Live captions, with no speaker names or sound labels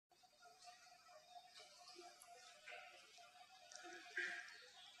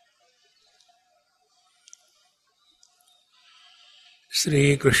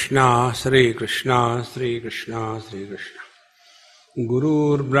Shri Krishna, Shri Krishna, Shri Krishna, Shri Krishna.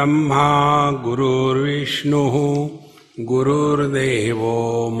 Gurur Brahma, Gurur Vishnu, Gurur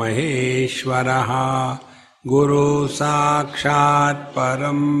Devo Maheshwaraha, Guru Sakshat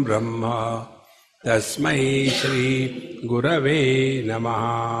Param Brahma, Tasmai Shri Gurave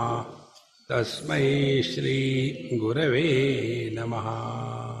Namaha, Tasmai Shri Gurave Namaha.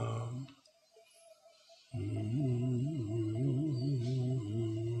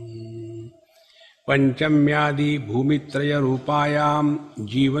 पंचम्यादि भूमित्रय रूपायाम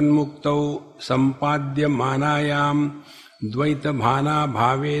जीवन मुक्तौ संपाद्य मानायाम द्वैत भाना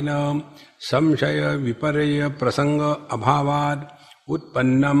भावेन संशय विपर्य प्रसंग अभावाद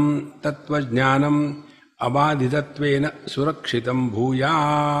उत्पन्नम तत्वज्ञानम अबाधितत्वेन सुरक्षितं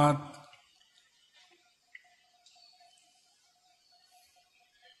भूयात्.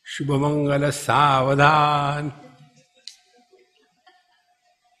 शुभमंगल सावधान.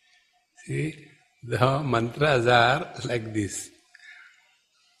 See? The mantras are like this.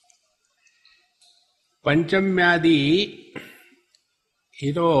 Panchamyadi,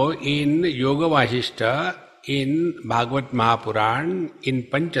 in Yoga Vasishta, in Bhagavad Mahapuran, in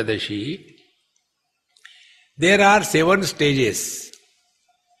Panchadashi, there are 7 stages.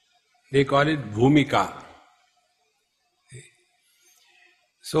 They call it Bhumika.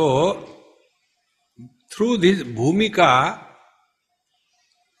 So, through this Bhumika,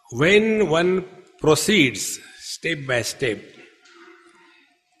 when one proceeds step by step,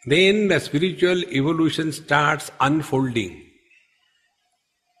 then the spiritual evolution starts unfolding.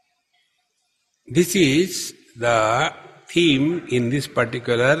 This is the theme in this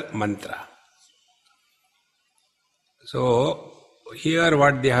particular mantra. So, here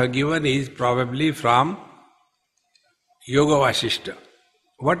what they have given is probably from Yoga Vasishta.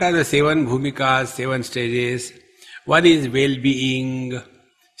 What are the 7 bhumikas, 7 stages? One is well-being.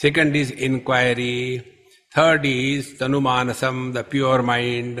 Second is inquiry. Third is tanumanasam, the pure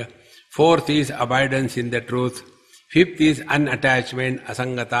mind. Fourth is abidance in the truth. Fifth is unattachment,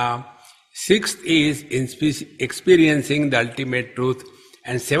 asangata. Sixth is experiencing the ultimate truth.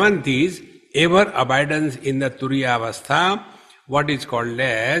 And seventh is ever abidance in the turiyavastha, what is called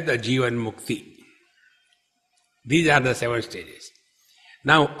as the jivan mukti. These are the 7 stages.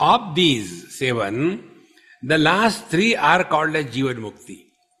 Now, of these 7, the last 3 are called as jivan mukti.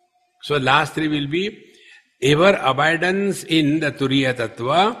 So last 3 will be ever abidance in the Turiya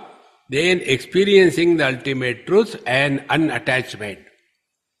Tattva, then experiencing the ultimate truth and unattachment.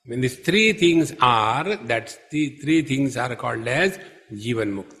 When these 3 things are, that's the 3 things are called as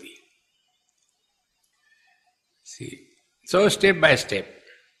Jivan Mukti. See, so step by step.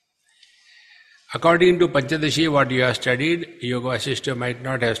 According to Panchadashi, what you have studied, Yoga Vasishta might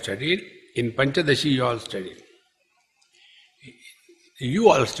not have studied. In Panchadashi you all studied. You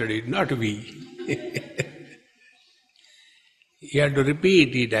all studied, not we. You have to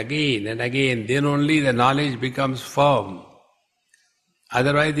repeat it again and again, then only the knowledge becomes firm.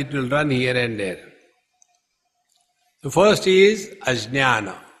 Otherwise it will run here and there. The first is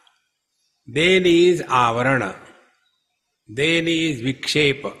ajnana, then is avarana, then is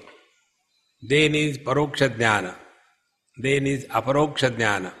vikshepa, then is paroksha jnana, then is aparoksha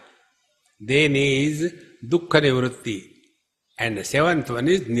jnana, then is dukkha nivrutti. And the 7th one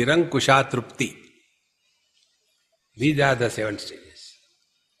is Nirankusha Trupti. These are the 7 stages.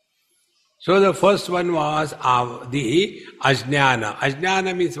 So the first one was the Ajnana.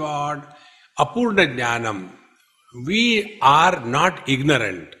 Ajnana means what? Apurna Jnanam. We are not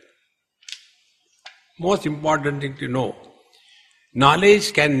ignorant. Most important thing to know.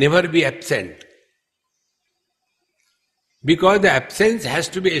 Knowledge can never be absent. Because the absence has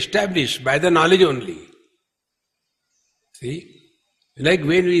to be established by the knowledge only. See? Like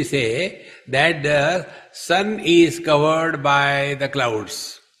when we say that the sun is covered by the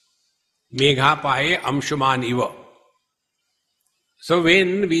clouds. Megha paye amshuman iva. So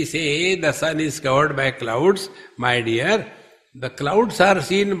when we say the sun is covered by clouds, my dear, the clouds are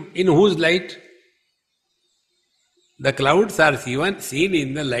seen in whose light? The clouds are seen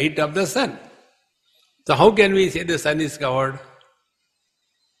in the light of the sun. So how can we say the sun is covered?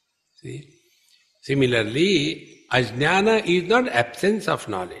 See? Similarly, Ajnana is not absence of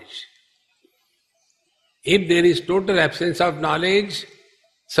knowledge. If there is total absence of knowledge,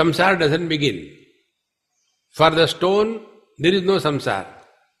 samsara doesn't begin. For the stone, there is no samsara.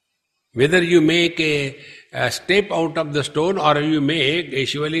 Whether you make a step out of the stone or you make a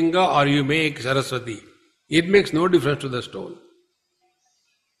Shivalinga or you make Saraswati, it makes no difference to the stone.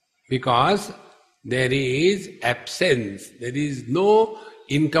 Because there is absence, there is no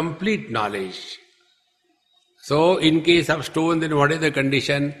incomplete knowledge. So, in case of stone, then what is the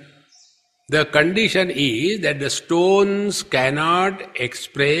condition? The condition is that the stones cannot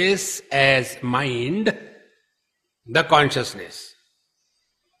express as mind the consciousness.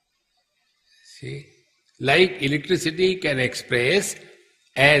 See? Like electricity can express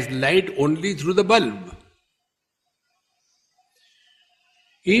as light only through the bulb.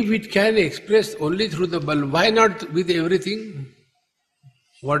 If it can express only through the bulb, why not with everything?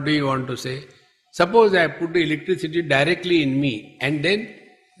 What do you want to say? Suppose I put the electricity directly in me and then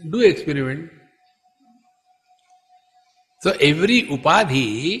do experiment. So every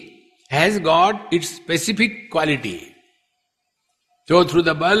upadhi has got its specific quality. So through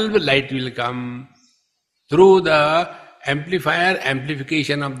the bulb light will come, through the amplifier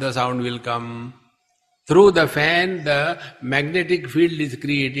amplification of the sound will come, through the fan the magnetic field is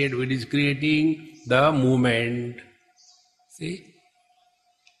created, which is creating the movement. See?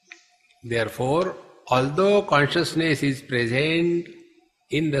 Therefore, although consciousness is present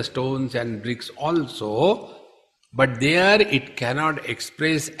in the stones and bricks also, but there it cannot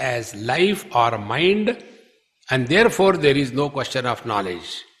express as life or mind, and therefore there is no question of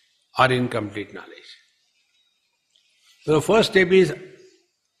knowledge or incomplete knowledge. So the first step is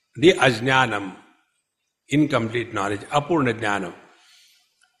the ajnanam, incomplete knowledge, apurna jnanam.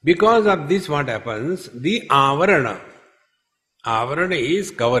 Because of this what happens, the avarana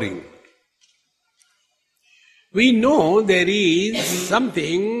is covering. We know there is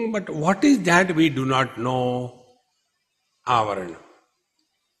something, but what is that we do not know? Avarana.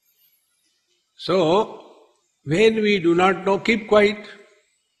 So, when we do not know, keep quiet.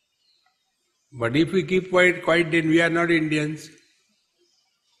 But if we keep quiet, then we are not Indians.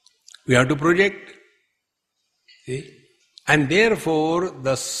 We have to project. See? And therefore,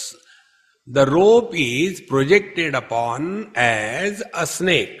 the rope is projected upon as a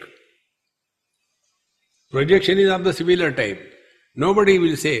snake. Projection is of the similar type. Nobody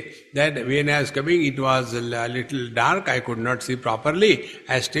will say that when I was coming it was a little dark, I could not see properly,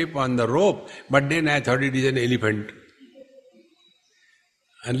 I stepped on the rope, but then I thought it is an elephant.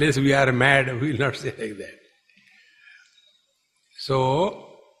 Unless we are mad, we will not say like that.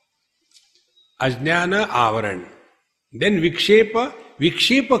 So, ajnana avaran. Then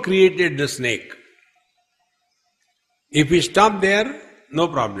vikshepa created the snake. If we stop there, no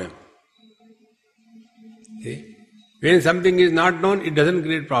problem. See? When something is not known, it doesn't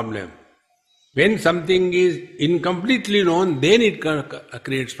create problem. When something is incompletely known, then it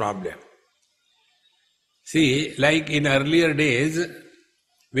creates problem. See, like in earlier days,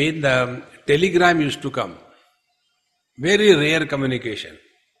 when the telegram used to come, very rare communication.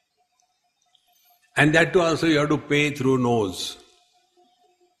 And that too also you have to pay through nose.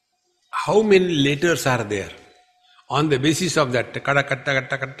 How many letters are there? On the basis of that,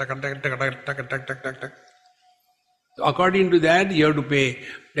 according to that, you have to pay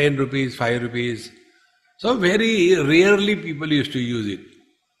 10 rupees, 5 rupees. So very rarely people used to use it.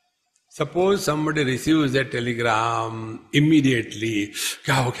 Suppose somebody receives a telegram immediately,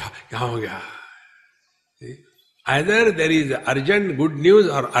 kya ho gaya? See? Either there is urgent good news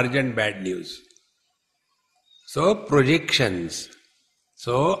or urgent bad news. So projections.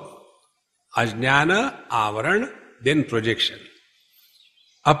 So ajnana, avaran, then projection.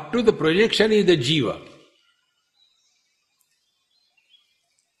 Up to the projection is the jiva.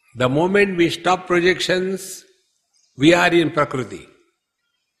 The moment we stop projections, we are in Prakriti.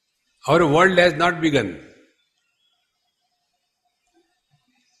 Our world has not begun.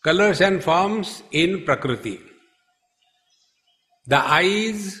 Colors and forms in Prakriti. The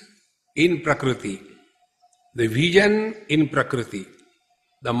eyes in Prakriti. The vision in Prakriti.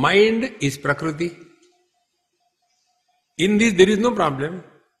 The mind is Prakriti. In this there is no problem.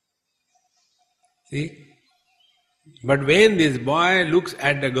 See? But when this boy looks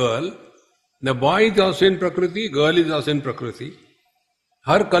at the girl, the boy is also in Prakriti, girl is also in Prakriti.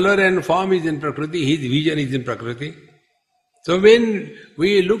 Her color and form is in Prakriti, his vision is in Prakriti. So when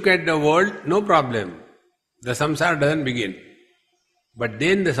we look at the world, no problem. The samsara doesn't begin. But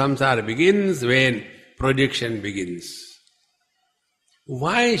then the samsara begins when projection begins.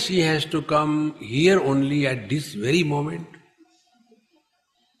 Why she has to come here only at this very moment?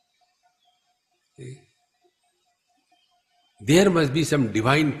 See? There must be some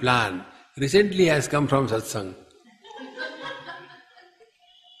divine plan. Recently has come from satsang.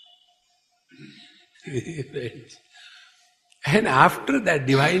 And after that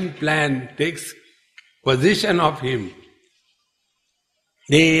divine plan takes possession of him,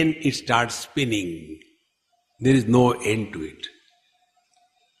 then it starts spinning. There is no end to it.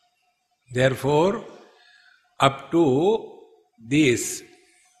 Therefore, up to this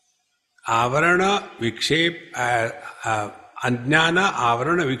Avarana vikshep, Ajnana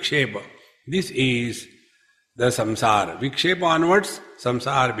avarana vikshepa. This is the samsara. Vikshepa onwards,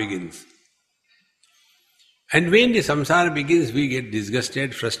 samsara begins. And when the samsara begins, we get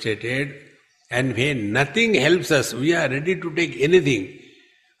disgusted, frustrated, and when nothing helps us, we are ready to take anything.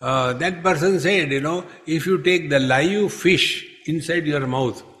 That person said, if you take the live fish inside your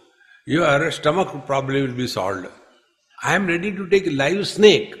mouth, your stomach probably will be solved. I am ready to take a live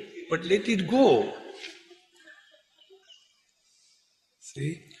snake, but let it go.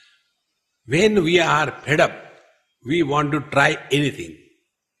 See? When we are fed up, we want to try anything.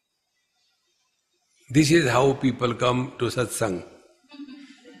 This is how people come to satsang.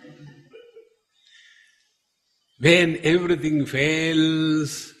 When everything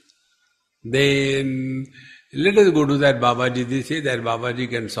fails, then let us go to that Babaji. They say that Babaji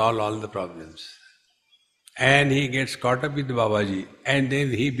can solve all the problems. And he gets caught up with Babaji, and then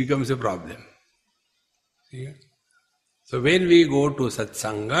he becomes a problem. See? So when we go to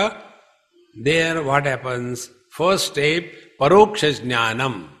satsanga, there what happens? First step, paroksha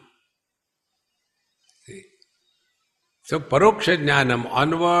jnanam. See? So paroksha jnanam,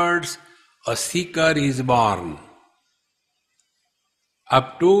 onwards, a seeker is born.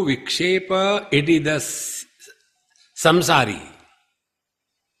 Up to vikshepa, it is the samsari.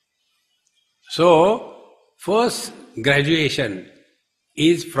 So, first graduation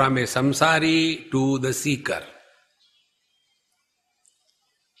is from a samsari to the seeker.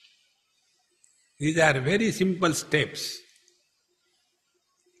 These are very simple steps.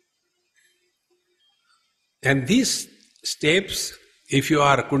 And these steps, if you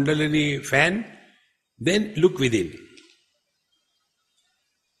are a Kundalini fan, then look within.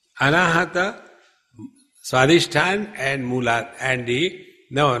 Anahata, Swadhisthana and Mula, and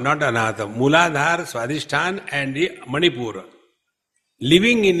not Anahata, Muladhara, Swadhisthana and the Manipura.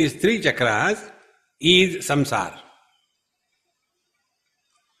 Living in these three chakras is samsara.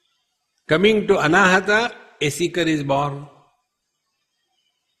 Coming to Anahata, a seeker is born.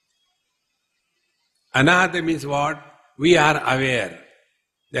 Anahata means what? We are aware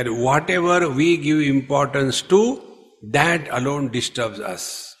that whatever we give importance to, that alone disturbs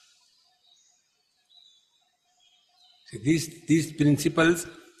us. These principles,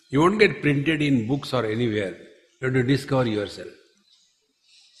 you won't get printed in books or anywhere. You have to discover yourself.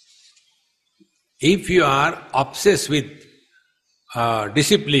 If you are obsessed with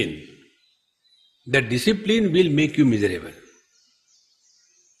discipline, that discipline will make you miserable.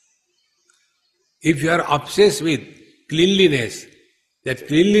 If you are obsessed with cleanliness, that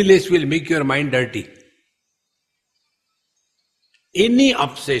cleanliness will make your mind dirty. Any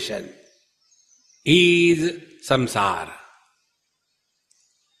obsession is samsara.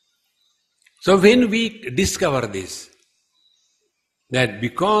 So when we discover this, that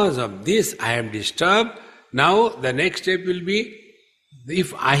because of this I am disturbed, now the next step will be,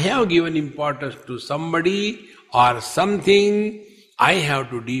 if I have given importance to somebody or something, I have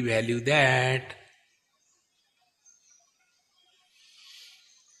to devalue that.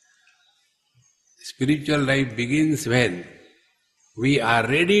 Spiritual life begins when we are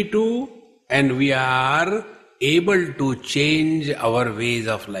ready to and we are able to change our ways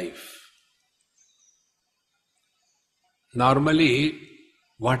of life. Normally,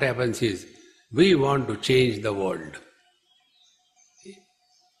 what happens is, we want to change the world.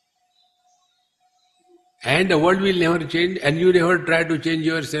 And the world will never change, and you never try to change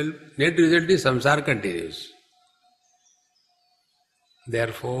yourself. Net result is samsara continues.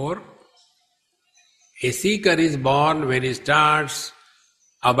 Therefore, a seeker is born when he starts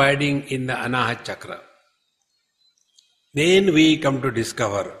abiding in the Anahat Chakra. Then we come to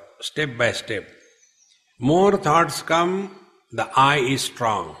discover, step by step. More thoughts come, the I is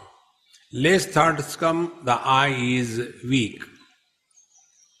strong. Less thoughts come, the I is weak.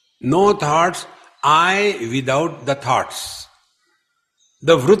 No thoughts, I without the thoughts.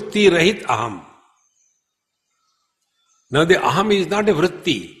 The vritti rahit aham. Now the aham is not a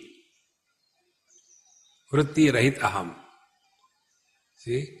vritti. Vritti rahit aham.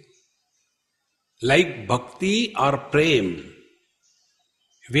 See? Like bhakti or prem.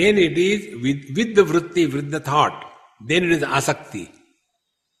 When it is with the vritti, with the thought, then it is asakti.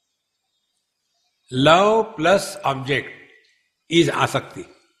 Love plus object is asakti.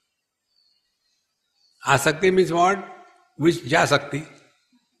 Asakti means what? Which jasakti?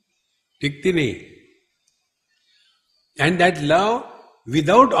 Tikti nahi. And that love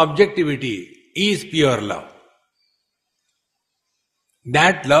without objectivity is pure love.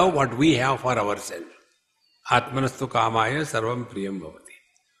 That love what we have for ourselves. Atmanastu kamaya sarvam priyam bhavati.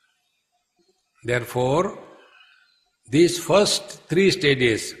 Therefore, these first three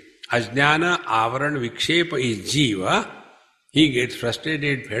stages, Ajnana, avaran, vikshepa is jiva. He gets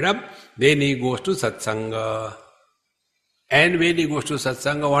frustrated, fed up, then he goes to satsanga. And when he goes to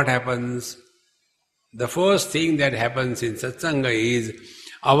satsanga, what happens? The first thing that happens in satsanga is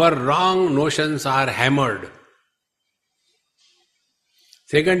our wrong notions are hammered.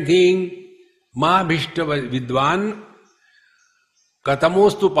 Second thing, ma bhishta vidwan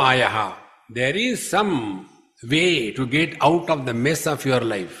katamostu payaha. There is some way to get out of the mess of your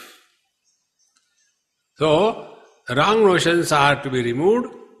life. So, wrong notions are to be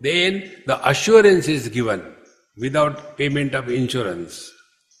removed, then the assurance is given without payment of insurance.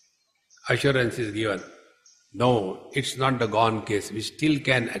 Assurance is given. No, it's not the gone case. We still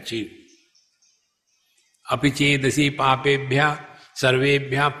can achieve. Apichedasi papebhya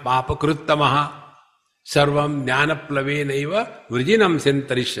sarvebhya papakruttamaha sarvam jnanaplavenaiva vrijinam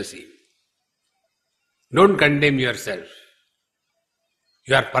sentarishasi. Don't condemn yourself.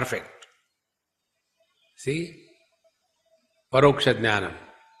 You are perfect. See? Paroksha jnanam.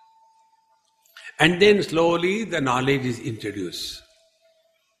 And then slowly the knowledge is introduced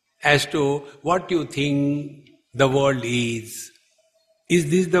as to what you think the world is. Is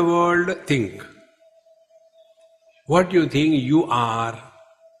this the world? Think. What you think you are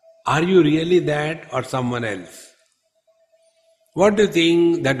you really that or someone else? What do you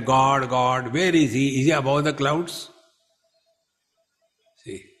think that God, where is He? Is He above the clouds?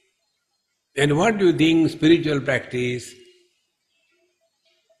 See. And what do you think spiritual practice?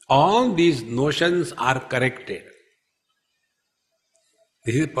 All these notions are corrected.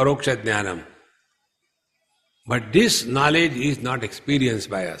 This is paroksha jnanam. But this knowledge is not experienced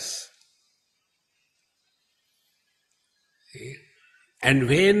by us. See? And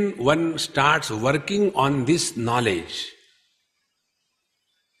when one starts working on this knowledge,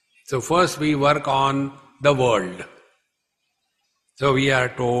 so first we work on the world. So we are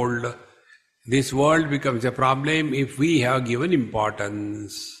told this world becomes a problem if we have given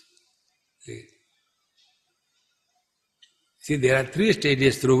importance. See, there are three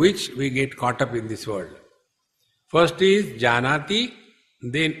stages through which we get caught up in this world. First is janati,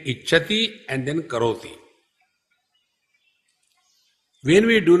 then ichchati, and then karoti. When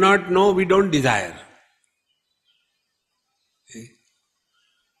we do not know, we don't desire.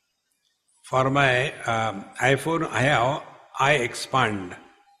 For my iPhone, I have iExpand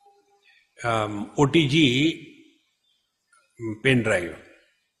OTG pen drive.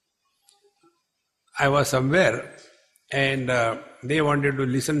 I was somewhere and they wanted to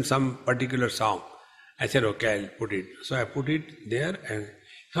listen some particular song. I said, okay, I'll put it. So I put it there and,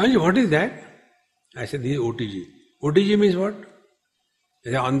 Swamiji, what is that? I said, this is OTG. OTG means what?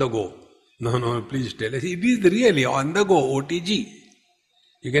 They say, on the go. No, please tell us. It is really on the go, OTG.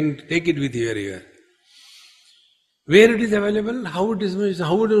 You can take it with you here. Where it is available, how it is,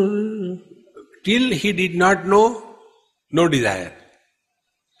 till he did not know, no desire.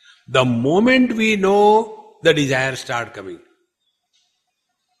 The moment we know, the desire start coming.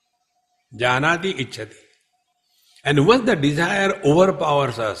 Janati ichchati. And once the desire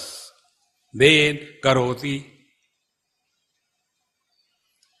overpowers us, then karoti.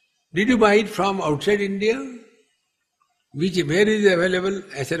 Did you buy it from outside India? Where is it available?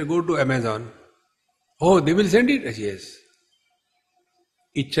 I said, go to Amazon. Oh, they will send it? Yes.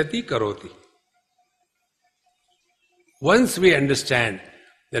 Ichchati karoti. Once we understand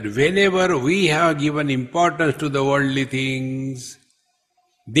that whenever we have given importance to the worldly things,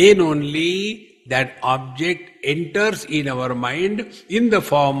 then only that object enters in our mind in the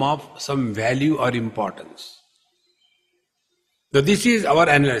form of some value or importance. So this is our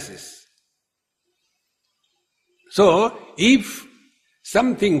analysis. So, if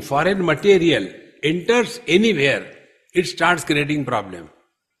something foreign material enters anywhere, it starts creating problem.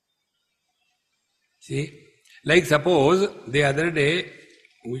 See? Like suppose the other day,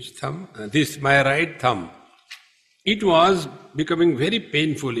 which thumb? This, my right thumb. It was becoming very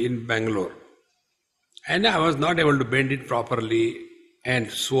painful in Bangalore. And I was not able to bend it properly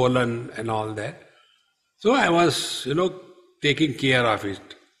and swollen and all that. So I was, taking care of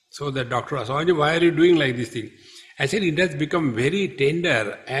it. So the doctor asked, why are you doing like this thing? I said, it has become very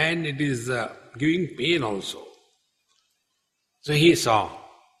tender and it is giving pain also. So he saw.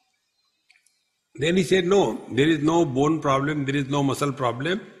 Then he said, no, there is no bone problem, there is no muscle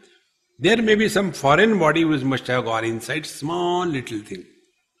problem. There may be some foreign body which must have gone inside, small little thing.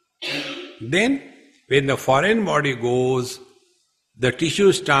 Then, when the foreign body goes, the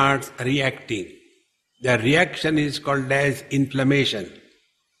tissue starts reacting. The reaction is called as inflammation.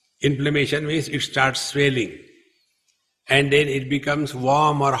 Inflammation means it starts swelling. And then it becomes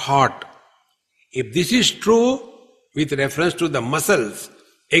warm or hot. If this is true with reference to the muscles,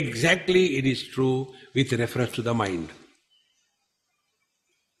 Exactly it is true with reference to the mind.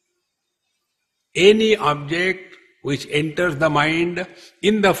 Any object which enters the mind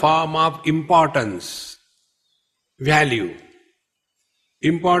in the form of importance, value.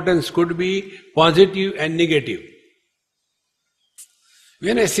 Importance could be positive and negative.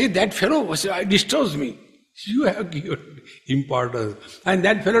 When I say that fellow disturbs me, you have given importance, and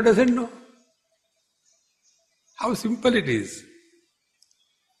that fellow doesn't know. How simple it is.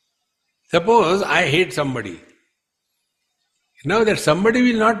 Suppose I hate somebody. Now that somebody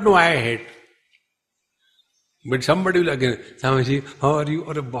will not know I hate. But somebody will again, Swamiji, how are you?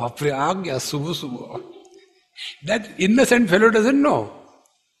 Or Bapre, Agya, Subhu Subhu. That innocent fellow doesn't know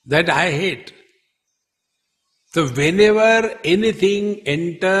that I hate. So whenever anything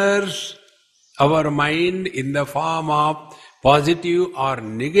enters our mind in the form of positive or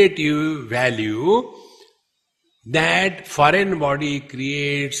negative value, that foreign body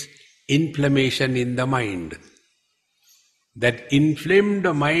creates inflammation in the mind. That inflamed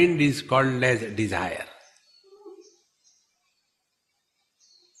mind is called as desire.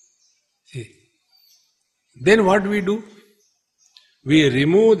 See? Then what we do? We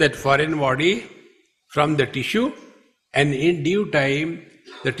remove that foreign body from the tissue, and in due time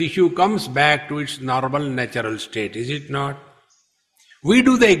the tissue comes back to its normal natural state, is it not? We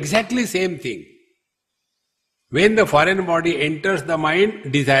do the exactly same thing. When the foreign body enters the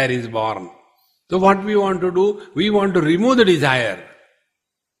mind, desire is born. So what we want to do? We want to remove the desire,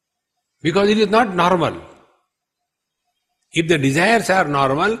 because it is not normal. If the desires are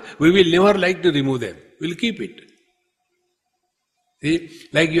normal, we will never like to remove them. We will keep it. See,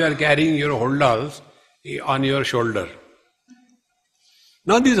 like you are carrying your holdalls on your shoulder.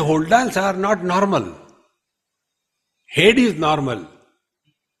 Now these holdalls are not normal. Head is normal.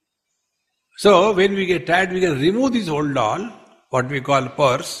 So when we get tired, we can remove this holdall, what we call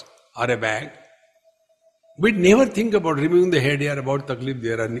purse or a bag. We never think about removing the head here, about taklif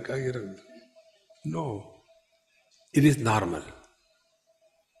there, nikah here. No. It is normal.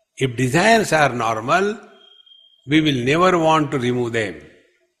 If desires are normal, we will never want to remove them.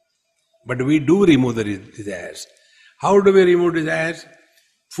 But we do remove the desires. How do we remove desires?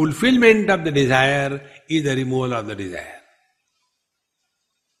 Fulfillment of the desire is the removal of the desire.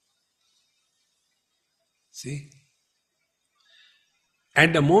 See?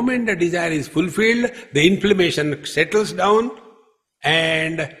 And the moment the desire is fulfilled, the inflammation settles down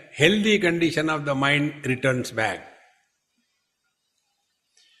and healthy condition of the mind returns back.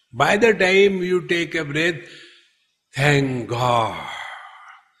 By the time you take a breath, thank God,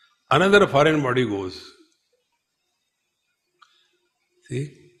 another foreign body goes.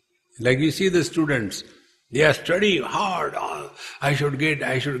 See? Like you see the students, they are studying hard. Oh, I should get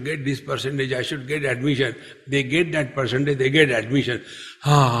this percentage, I should get admission. They get that percentage, they get admission.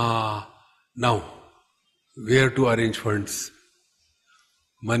 Now, where to arrange funds?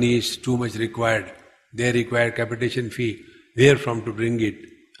 Money is too much required. They require capitation fee. Where from to bring it?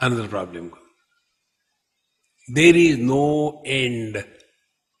 Another problem. There is no end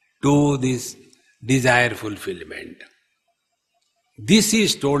to this desire fulfillment. This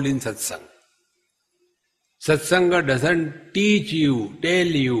is told in satsang. Satsanga doesn't teach you, tell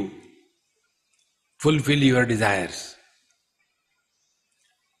you, fulfill your desires.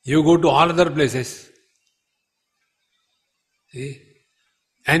 You go to all other places. See?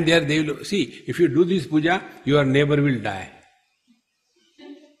 And there they will, see, if you do this puja, your neighbor will die.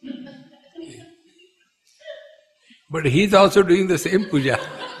 But he is also doing the same puja.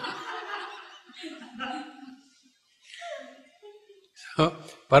 So,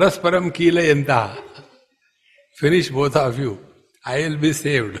 parasparam kilayanta. Finish both of you. I will be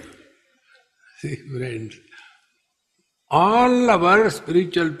saved. See, friends. All our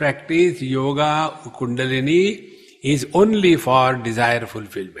spiritual practice, yoga, kundalini, is only for desire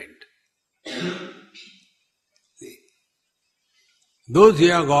fulfillment. See. Those who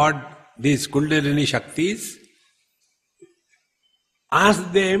have got these kundalini shaktis,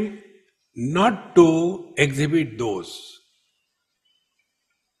 ask them not to exhibit those.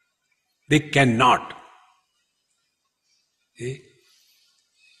 They cannot. See?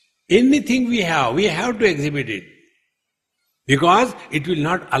 Anything we have to exhibit it. Because it will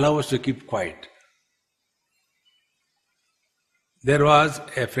not allow us to keep quiet. There was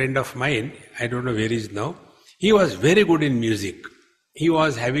a friend of mine, I don't know where he is now, he was very good in music. He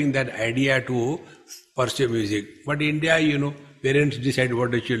was having that idea to pursue music. But in India, parents decide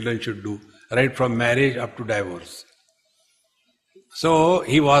what the children should do, right from marriage up to divorce. So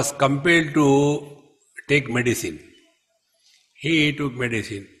he was compelled to take medicine. He took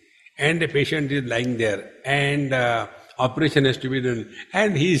medicine and the patient is lying there and operation has to be done.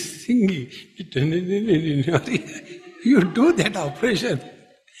 And he is singing. You do that operation.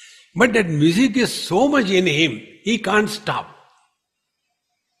 But that music is so much in him, he can't stop.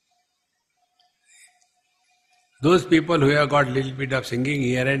 Those people who have got little bit of singing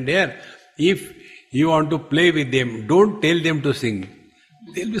here and there, if you want to play with them, don't tell them to sing.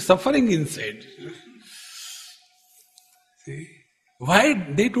 They'll be suffering inside. See? Why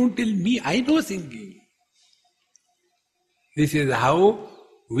they don't tell me? I know singing. This is how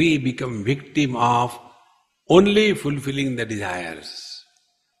we become victim of only fulfilling the desires.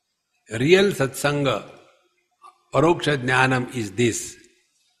 Real satsanga, paroksha jnanam is this.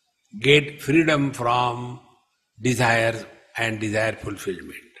 Get freedom from desires and desire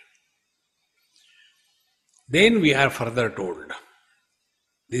fulfillment. Then we are further told.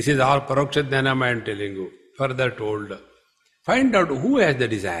 This is all paroksha jnanam I am telling you. Further told. Find out who has the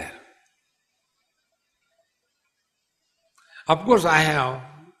desire. Of course I have.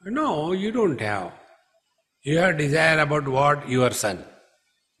 No, you don't have. You have desire about what? Your son.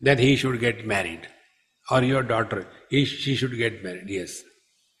 That he should get married. Or your daughter. She should get married. Yes.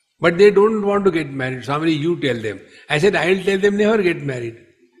 But they don't want to get married. Somebody, you tell them. I said, I will tell them never get married.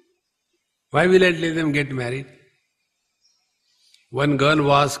 Why will I tell them get married? One girl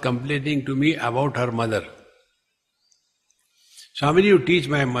was complaining to me about her mother. Somebody, you teach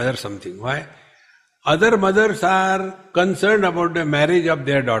my mother something. Why? Other mothers are concerned about the marriage of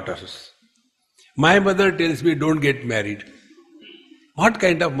their daughters. My mother tells me don't get married. What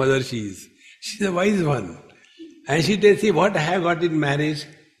kind of mother she is? She is a wise one. And she tells me what I have got in marriage,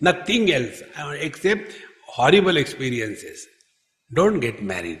 nothing else except horrible experiences. Don't get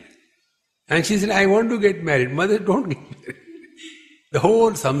married. And she said, I want to get married. Mother, don't get married. The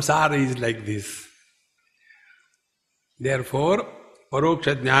whole samsara is like this. Therefore,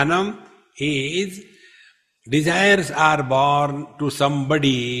 paroksha jnanam is desires are born to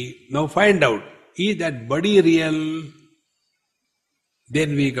somebody. Now find out, is that body real?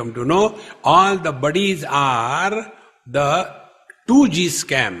 Then we come to know all the bodies are the 2G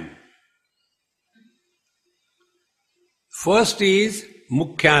scam. First is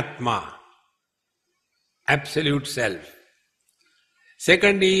Mukhyatma, absolute self.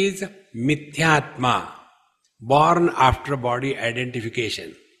 Second is Mithyatma, born after body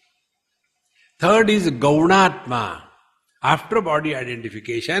identification. Third is Gaunatma, after body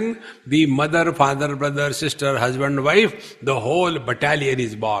identification, the mother, father, brother, sister, husband, wife, the whole battalion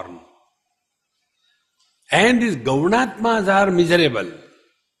is born. And these Gaunatmas are miserable.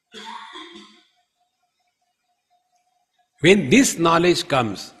 When this knowledge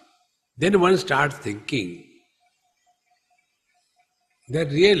comes, then one starts thinking that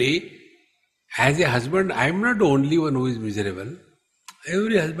really, as a husband, I am not the only one who is miserable.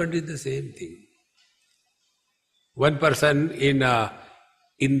 Every husband is the same thing. One person in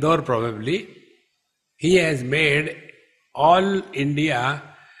Indore probably, he has made all India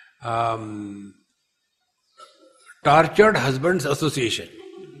Tortured Husbands Association.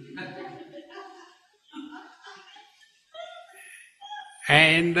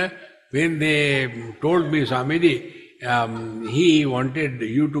 And when they told me, Swamiji, he wanted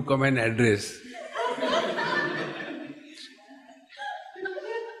you to come and address.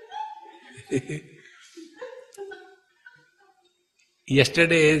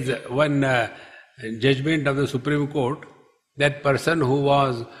 Yesterday's one judgment of the Supreme Court, that person who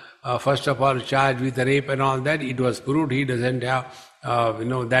was first of all charged with rape and all that, it was proved he doesn't have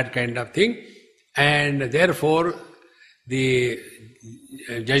that kind of thing, and therefore the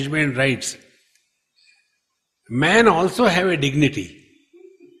judgment writes, men also have a dignity,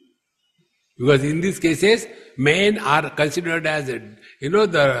 because in these cases men are considered as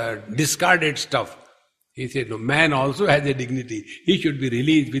the discarded stuff. He said, no, man also has a dignity. He should be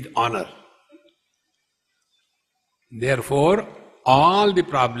released with honor. Therefore, all the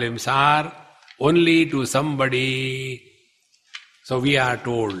problems are only to somebody. So we are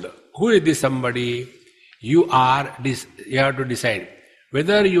told, who is this somebody? You have to decide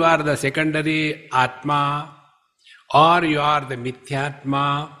whether you are the secondary Atma, or you are the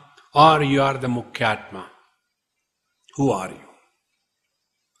Mithyatma, or you are the Mukhyatma. Who are you?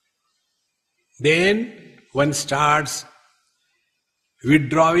 Then one starts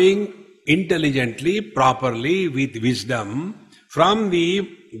withdrawing intelligently, properly, with wisdom from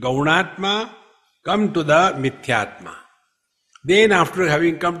the Gaunatma, come to the Mithyatma. Then after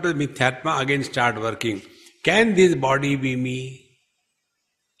having come to the Mithyatma, again start working. Can this body be me?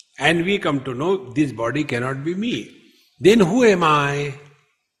 And we come to know this body cannot be me. Then who am I?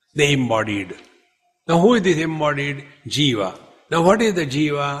 The embodied. Now who is this embodied? Jiva. Now what is the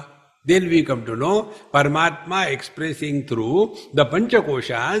Jiva? Then we come to know Paramatma expressing through the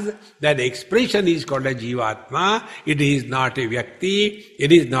Panchakoshas. That expression is called a Jivatma. It is not a Vyakti,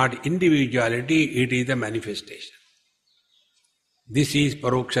 it is not individuality, it is a manifestation. This is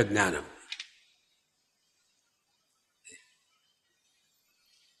Paroksha Jnanam.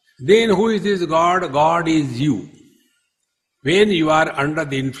 Then who is this God? God is you. When you are under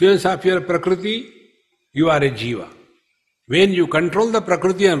the influence of your Prakriti, you are a Jiva. When you control the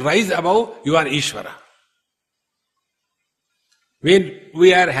Prakriti and rise above, you are Ishvara. When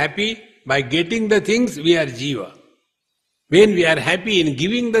we are happy by getting the things, we are Jiva. When we are happy in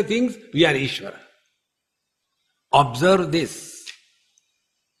giving the things, we are Ishvara. Observe this.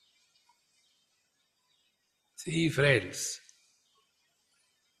 See, friends,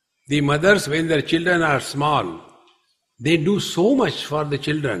 the mothers, when their children are small, they do so much for the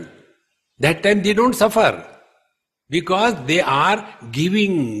children. That time they don't suffer. Because they are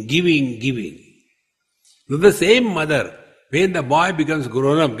giving. So the same mother, when the boy becomes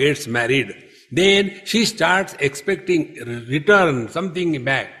grown up, gets married, then she starts expecting return, something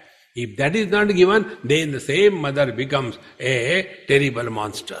back. If that is not given, then the same mother becomes a terrible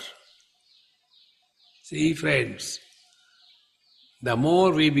monster. See, friends, the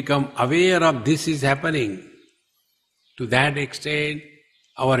more we become aware of this is happening, to that extent,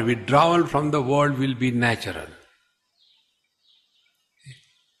 our withdrawal from the world will be natural.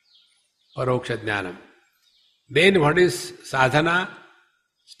 Paroksha Jnanam. Then what is sadhana?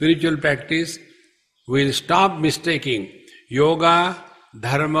 Spiritual practice. We will stop mistaking yoga,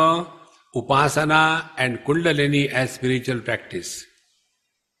 dharma, upasana and kundalini as spiritual practice.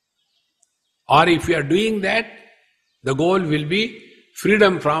 Or if we are doing that, the goal will be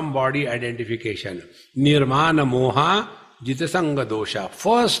freedom from body identification. Nirmana moha jitasanga dosha.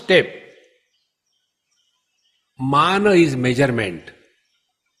 First step. Mana is measurement.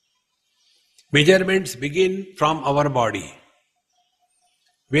 Measurements begin from our body.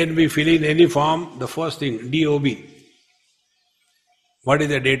 When we fill in any form, the first thing, DOB. What is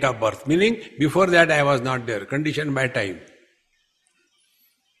the date of birth? Meaning, before that I was not there, conditioned by time.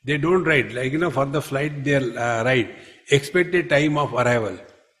 They don't write, like for the flight they write, expected time of arrival.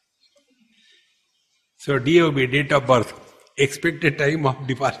 So DOB, date of birth, expected time of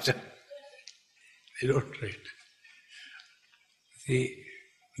departure. They don't write. See,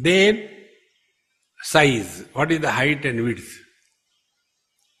 then size, what is the height and width?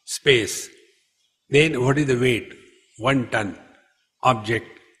 Space. Then what is the weight? 1 ton. Object.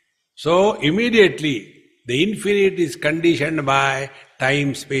 So immediately the infinite is conditioned by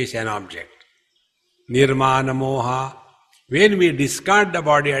time, space and object. Nirmana moha. When we discard the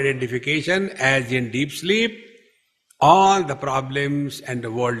body identification, as in deep sleep, all the problems and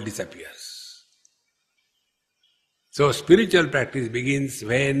the world disappears. So spiritual practice begins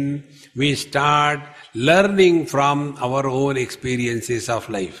when we start learning from our own experiences of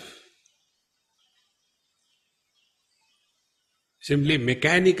life. Simply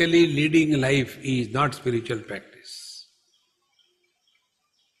mechanically leading life is not spiritual practice.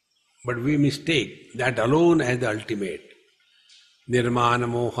 But we mistake that alone as the ultimate. Nirmana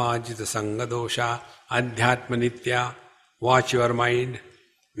moha jita sanga dosha adhyatma nitya. Watch your mind.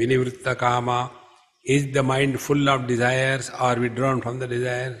 Vinivritta kama. Is the mind full of desires or withdrawn from the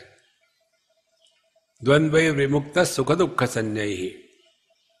desires? Dvandvai vimukta sukha dukkha sanjaihi.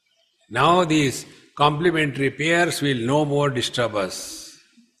 Now these complementary pairs will no more disturb us.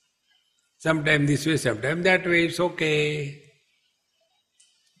 Sometimes this way, sometimes that way, it's okay.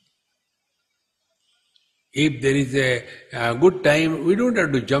 If there is a good time, we don't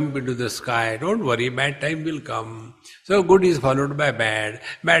have to jump into the sky. Don't worry, bad time will come. So good is followed by bad,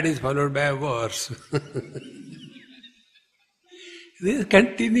 bad is followed by worse. This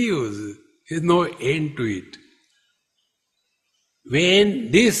continues. There is no end to it.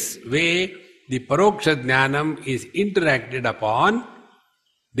 When this way the Paroksha Jnanam is interacted upon,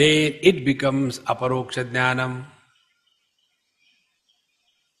 then it becomes Aparoksha Jnanam.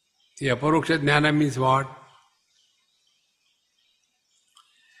 See, Aparoksha Jnanam means what?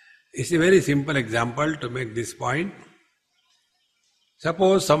 It's a very simple example to make this point.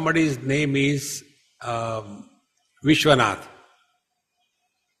 Suppose somebody's name is Vishwanath.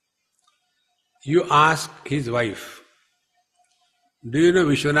 You ask his wife, do you know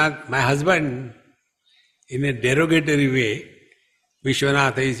Vishwanath? My husband, in a derogatory way,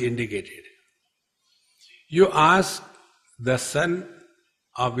 Vishwanath is indicated. You ask the son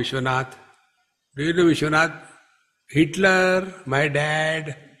of Vishwanath, do you know Vishwanath? Hitler, my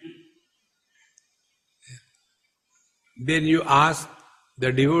dad. Then you ask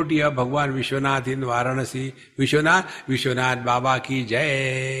The devotee of Bhagwan Vishwanath in Varanasi, Vishwanath Baba ki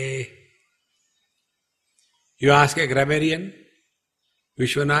jai. You ask a grammarian,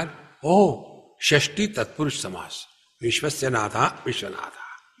 Vishwanath, oh, Shashti Tatpurush Samas, Vishwasya Natha, Vishwanatha.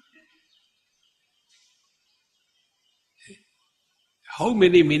 How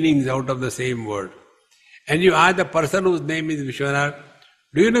many meanings out of the same word? And you ask the person whose name is Vishwanath,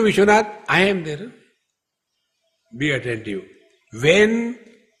 do you know Vishwanath? I am there. Be attentive. When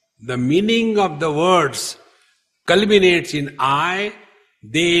the meaning of the words culminates in I,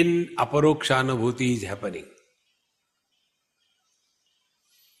 then aparokshanubhuti is happening.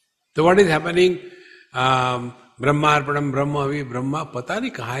 So what is happening? Brahmarpanam, Brahmavi, Brahma, pata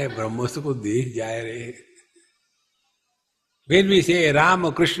nahi kaha hai Brahma, usko dekh jaye re. When we say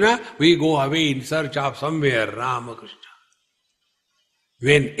Rama Krishna, we go away in search of somewhere Rama Krishna.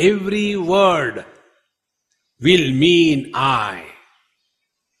 When every word will mean I,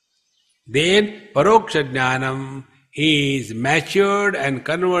 then Paroksha Jnanam is matured and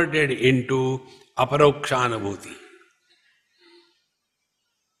converted into Aparokshanubhuti.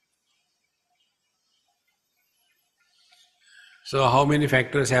 So how many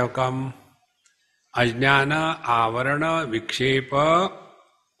factors have come? Ajnana, Avarana, Vikshepa,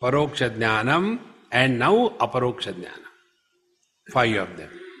 Paroksha Jnanam, and now Aparoksha Jnanam. 5 of them.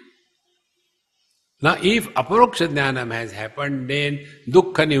 Now if Aparoksha Jnanam has happened, then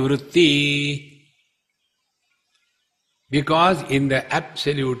Dukkha Nivrutti, because in the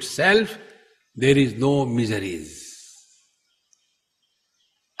absolute self there is no miseries.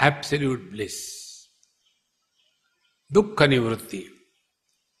 Absolute bliss. Dukkha Nivrutti.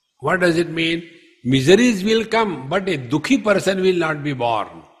 What does it mean? Miseries will come, but a dukhi person will not be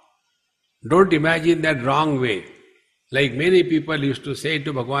born. Don't imagine that wrong way. Like many people used to say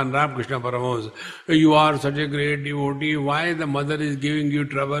to Bhagavan Ramakrishna Paramahamsa, you are such a great devotee, why the mother is giving you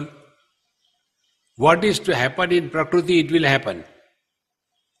trouble? What is to happen in Prakriti, it will happen.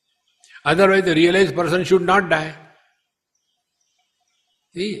 Otherwise the realized person should not die.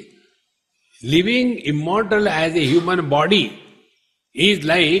 See, living immortal as a human body is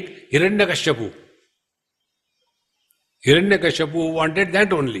like Hiranyakashipu. Hiranyakashipu wanted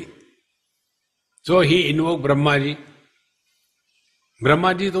that only. So he invoked Brahmaji.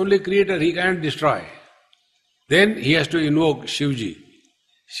 Brahmaji is only creator, he cannot destroy. Then he has to invoke Shivji.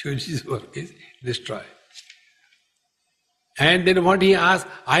 Shivji's work is destroy. And then what he asks,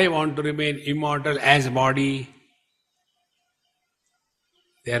 I want to remain immortal as body.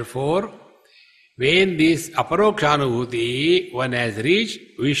 Therefore, when this aparokshanubhuti one has reached,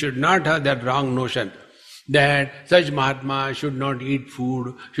 we should not have that wrong notion that such Mahatma should not eat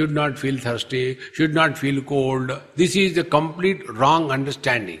food, should not feel thirsty, should not feel cold. This is the complete wrong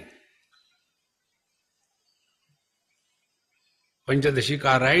understanding.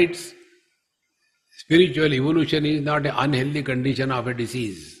 Panchadashika writes, spiritual evolution is not an unhealthy condition of a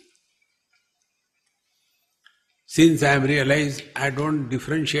disease. Since I am realized, I don't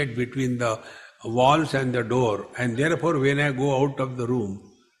differentiate between the walls and the door, and therefore when I go out of the room,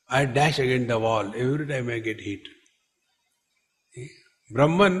 I dash against the wall. Every time I get hit.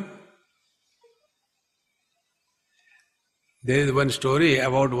 Brahman, there is one story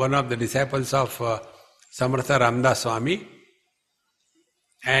about one of the disciples of Samartha Ramdas Swami,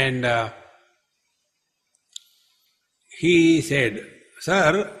 and he said,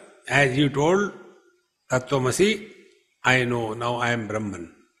 Sir, as you told Tattvamasi, I know, now I am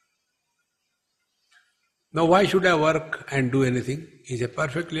Brahman. Now why should I work and do anything? He said,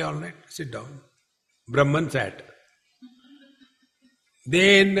 perfectly all right, sit down. Brahman sat.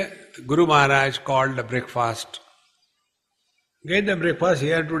 Then Guru Maharaj called the breakfast. Get the breakfast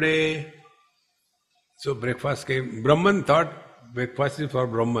here today. So breakfast came. Brahman thought breakfast is for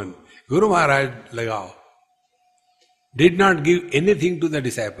Brahman. Guru Maharaj lagao. Did not give anything to the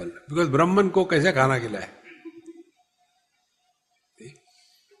disciple. Because Brahman ko kaise khana khilaya?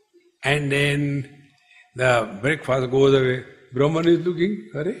 And then the breakfast goes away. Brahman is looking,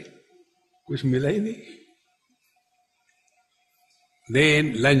 Hare, kuch mila hi nahi.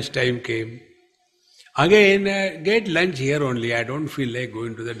 Then lunch time came. Again, get lunch here only. I don't feel like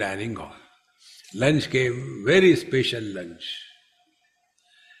going to the dining hall. Lunch came, very special lunch.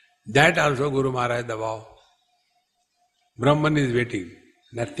 That also Guru Maharaj dabao. Brahman is waiting.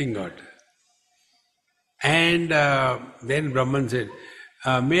 Nothing got. And then Brahman said,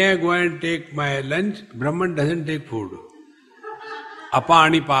 may I go and take my lunch? Brahman doesn't take food.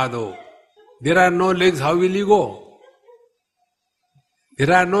 Apani pado. There are no legs, how will you go?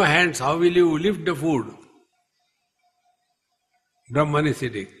 There are no hands, how will you lift the food? Brahman is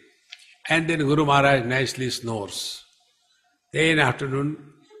sitting. And then Guru Maharaj nicely snores. Then afternoon,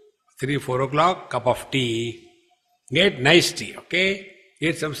 3, 4 o'clock, cup of tea. Get nice tea, okay?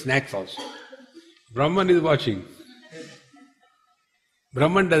 Get some snacks also. Brahman is watching.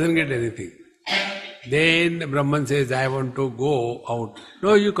 Brahman doesn't get anything. Then Brahman says, I want to go out.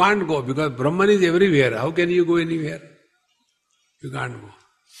 No, you can't go because Brahman is everywhere. How can you go anywhere? You can't go.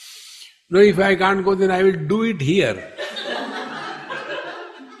 No, if I can't go, then I will do it here.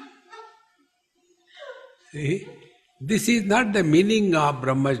 See? This is not the meaning of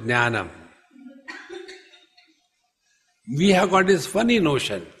Brahma Jnanam. We have got this funny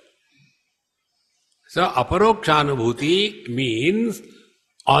notion. So, aparokshanubhuti means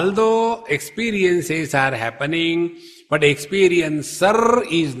although experiences are happening, but experiencer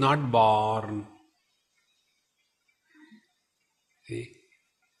is not born. See?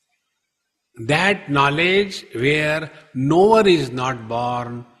 That knowledge where knower is not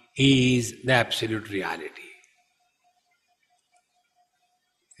born is the absolute reality.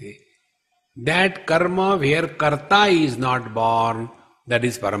 See? That karma where karta is not born, that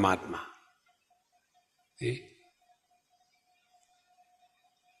is Paramatma. See?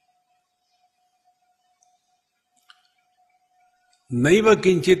 Naiva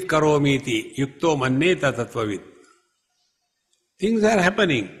kinchit karomiti yukto manneta tattvavid. Things are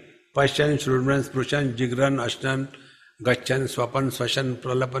happening. Pashan, Shrudran, Sprushan, Jigran, Ashnan, Gachan, Swapan, Swashan,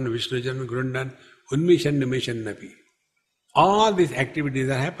 Pralapan, Vishnujan, Grundan, Unmishan, Nimishan, Napi. All these activities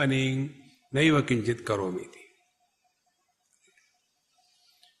are happening. Naiva kinchit karomiti.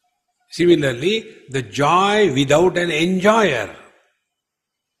 Similarly, the joy without an enjoyer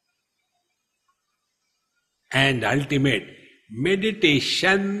and ultimate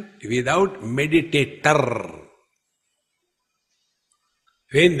meditation without meditator.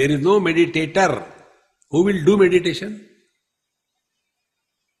 When there is no meditator, who will do meditation?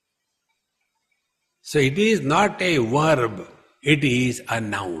 So it is not a verb, it is a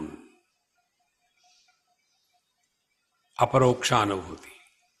noun. Aparokshanubhuti.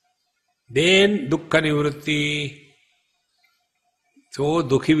 Then dukkha nivritti. So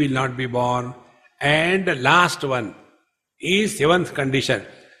dukhi will not be born. And the last one is seventh condition.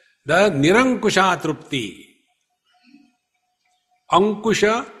 The nirankusha trupti.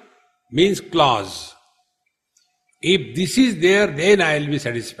 Ankusha means clause. If this is there, then I will be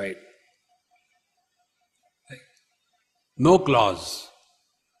satisfied. No clause.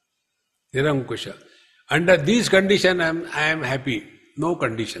 Nirankusha. Under these conditions, I am happy. No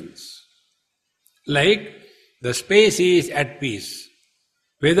conditions. Like the space is at peace.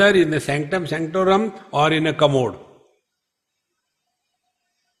 Whether in the sanctum sanctorum or in a commode.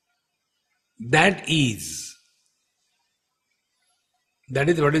 That is. That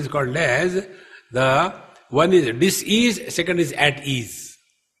is what is called as the one is dis-ease, second is at ease.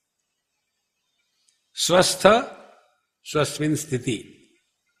 Swastha, swast means sthiti.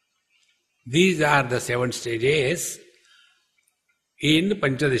 These are the 7 stages in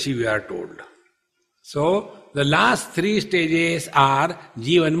Panchadashi we are told. So, the last 3 stages are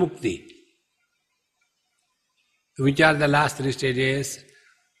Jivan Mukti. Which are the last 3 stages?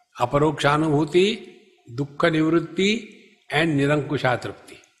 Aparokshanubhuti, Dukkha Nivritti and Nirankusha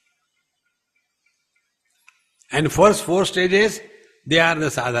Trupti. And first 4 stages, they are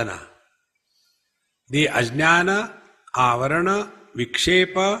the sadhana. The ajnana, avarana,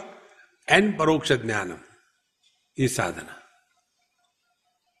 vikshepa and paroksha jnana is sadhana.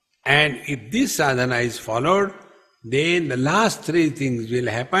 And if this sadhana is followed, then the last 3 things will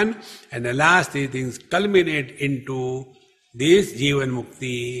happen and the last 3 things culminate into this Jivan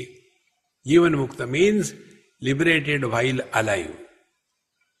Mukti. Jivan Mukta means liberated while alive.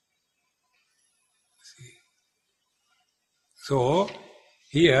 So,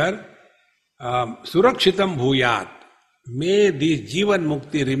 here, Surakshitam Bhuyat, may this Jivan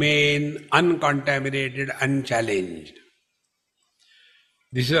Mukti remain uncontaminated, unchallenged.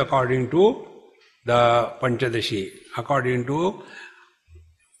 This is according to the Panchadashi, according to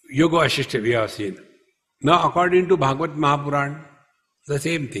Yoga Vasishtha we have seen. Now, according to Bhagavad Mahapuran, the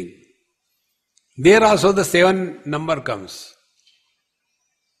same thing. There also the 7 number comes.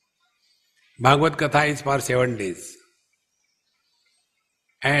 Bhagavad Katha is for 7 days.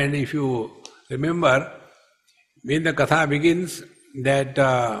 And if you remember, when the Katha begins, that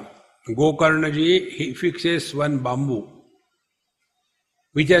Gokarnaji, he fixes one bamboo,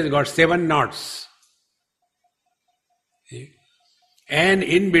 which has got 7 knots. And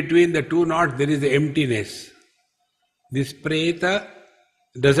in between the 2 knots there is the emptiness. This preta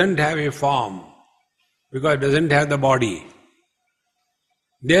doesn't have a form, because it doesn't have the body.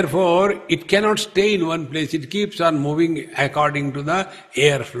 Therefore, it cannot stay in one place. It keeps on moving according to the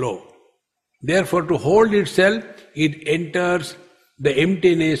air flow. Therefore, to hold itself, it enters the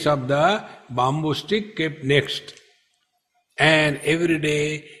emptiness of the bamboo stick kept next. And every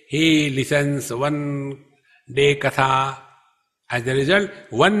day he listens one day katha. As a result,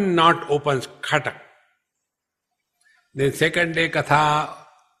 one knot opens, khatak. Then second day katha,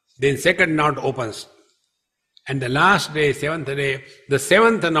 then second knot opens. And the last day, seventh day, the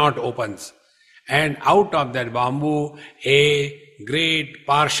seventh knot opens. And out of that bamboo, a great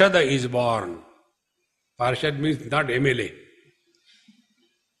Parshada is born. Parshad means not MLA.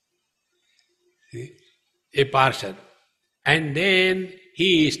 See? A Parshad. And then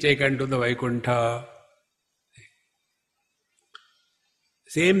he is taken to the Vaikuntha.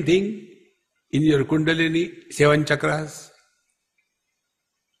 Same thing in your Kundalini, 7 chakras.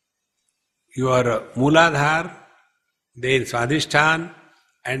 Your Mooladhar, then Swadhisthana,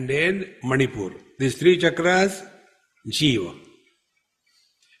 and then Manipur. These 3 chakras, Jiva.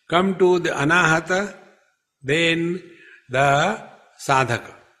 Come to the Anahata, then the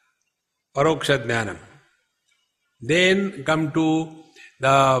Sadhaka, Paroksha Jnanam. Then come to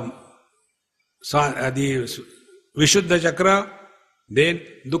the Vishuddha chakra, then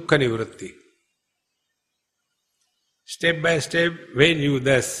Dukkha Nivritti. Step by step, when you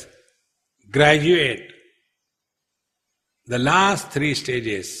thus graduate the last 3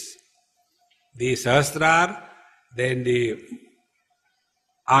 stages, the Sahasrar, then the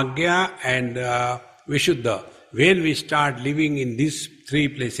Agya and Vishuddha, when we start living in these 3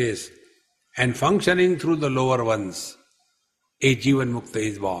 places and functioning through the lower ones, a Jivan Mukta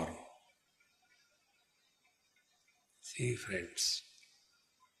is born. See, friends.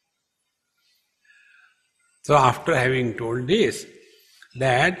 So after having told this,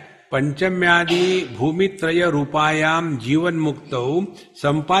 that Panchamyadi Bhumitraya Rupayam Jivan Muktau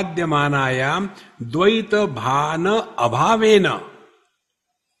Sampadyamanayam Dvaita Bhana Abhavena.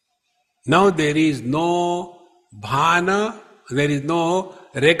 Now there is no bhana, there is no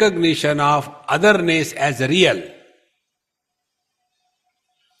recognition of otherness as real.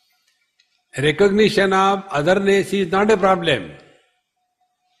 Recognition of otherness is not a problem.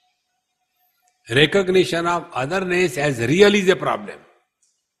 Recognition of otherness as real is a problem.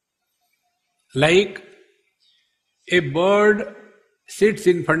 Like a bird sits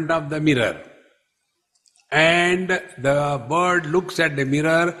in front of the mirror and the bird looks at the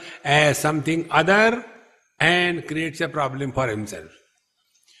mirror as something other and creates a problem for himself.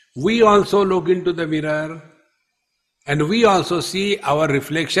 We also look into the mirror and we also see our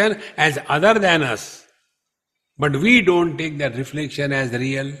reflection as other than us. But we don't take that reflection as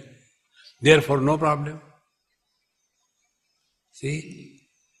real. Therefore, no problem. See?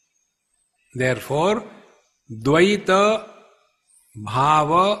 Therefore, Dvaita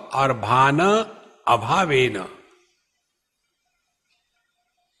Bhava or Bhana Abhavena.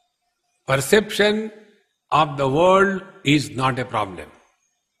 Perception of the world is not a problem.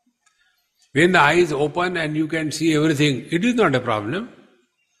 When the eyes open and you can see everything, it is not a problem.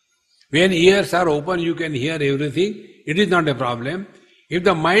 When ears are open, you can hear everything, it is not a problem. If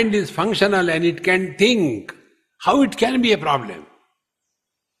the mind is functional and it can think, how it can be a problem?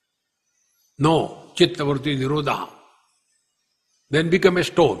 No, chittavrutti nirodha. Then become a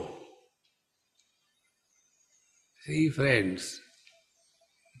stone. See, friends,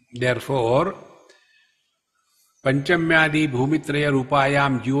 therefore, Panchamyadi Bhumitraya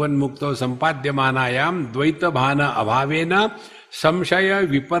Rupayam Jivan Mukto Sampadyamanayam Dvaita Bhana Abhavena Samshaya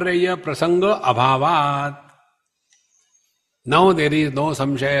Viparaya Prasanga Abhavat. Now there is no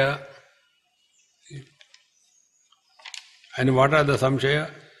samshaya. And what are the samshaya?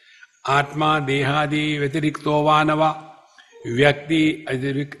 Atma Dehadi Vetirikto Vanava Vyakti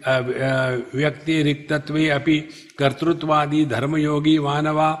Riktatve Api Kartrutvadi Dharmayogi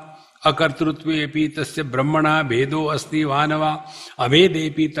Vanava Akartrutve Api Tasya Brahmana Bhedo Asti Vanava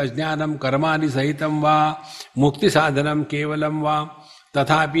Abhedepi Tajnanam Karmani Sahitam Va Mukti Sadhanam Kevalam Va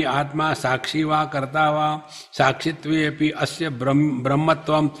तथापि आत्मा साक्षी वा कर्ता वा साक्षित्वे अपि अस्य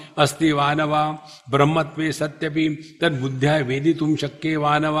ब्रह्मत्वम् अस्ति वा न वा ब्रह्मत्वे सत्यपि तद्बुद्ध्या वेदितुं शक्ये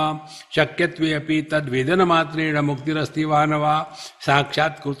वा न वा शक्यत्वे अपि तद्वेदनमात्रेण मुक्तिरस्ति वा न वा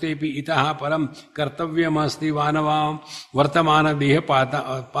साक्षात् कृतेपि इतः परं कर्तव्यमस्ति वा न वा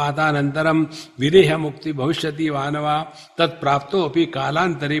वर्तमानदेहपातानन्तरं विदेहमुक्ति भविष्यति वा न वा तत्प्राप्तो अपि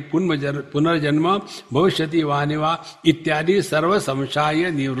कालान्तरे पुनर्जन्म भविष्यति वा न वा इत्यादि सर्व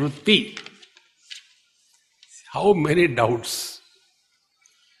Nivrutti. How many doubts?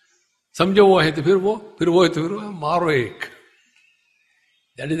 समझो वो है तो फिर वो है तो फिर वो मारो एक.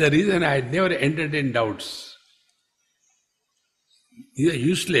 That is the reason I never entertain doubts. These are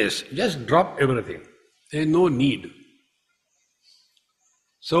useless. Just drop everything. There is no need.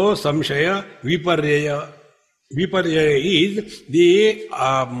 So, samshaya, viparyaya. Viparyaya is the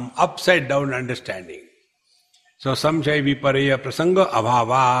upside down understanding. So, samshaya, viparyaya, prasanga,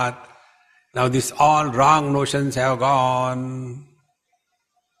 abhavat. Now, this all wrong notions have gone.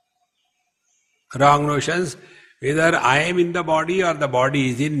 Wrong notions, whether I am in the body or the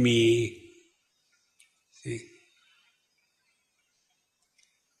body is in me. See?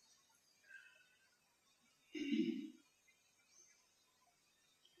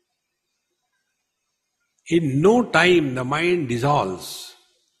 In no time the mind dissolves.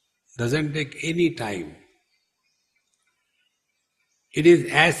 Doesn't take any time. It is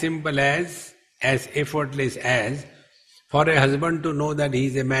as simple as effortless as for a husband to know that he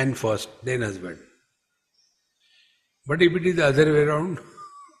is a man first, then husband. But if it is the other way around,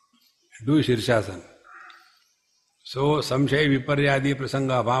 do Shirshasana. So, samshaya viparyadi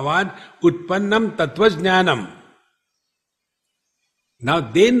prasanga bhavad utpannam tattvajnanam. Now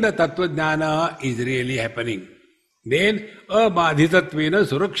then the tattvajnana is really happening. Then abadhitatvena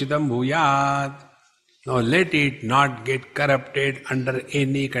surakshitam bhuyat. Now let it not get corrupted under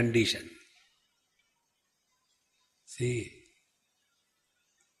any condition. See,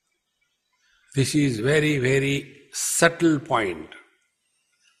 this is very, very subtle point.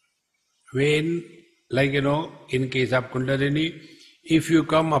 When, like in case of Kundalini, if you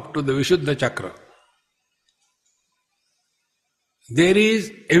come up to the Vishuddha Chakra, there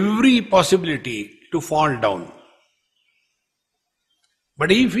is every possibility to fall down. But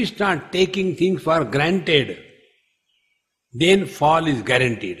if we start taking things for granted, then fall is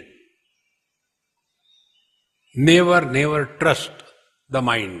guaranteed. Never, never trust the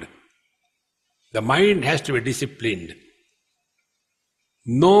mind. The mind has to be disciplined.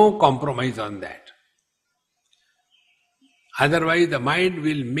 No compromise on that. Otherwise the mind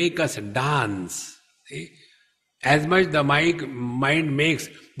will make us dance. See? As much the mind makes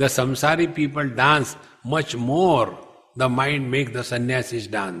the samsari people dance, much more the mind makes the sannyasis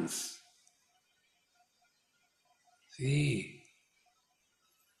dance. See?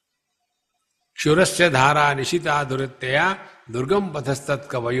 Shurasya dhara nishita duritya durgam pathastat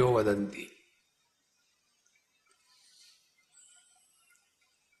kavayo vadanti.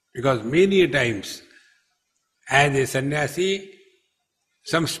 Because many times, as a sannyasi,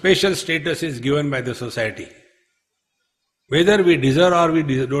 some special status is given by the society. Whether we deserve or we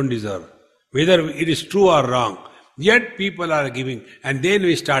don't deserve, whether it is true or wrong, yet people are giving, and then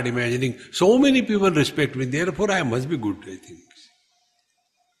we start imagining, so many people respect me, therefore I must be good, I think.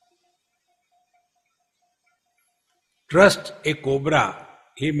 Trust a cobra,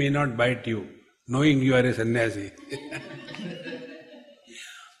 he may not bite you, knowing you are a sannyasi.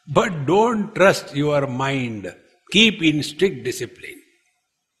 But don't trust your mind. Keep in strict discipline.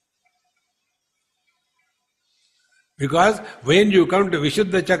 Because when you come to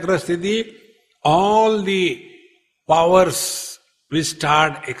Vishuddha Chakra Sthiti, all the powers will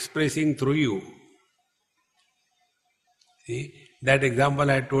start expressing through you. See, that example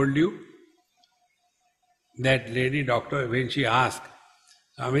I told you, that lady doctor, when she asked,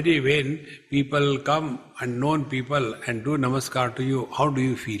 Swamiji, when people come, unknown people, and do namaskar to you, how do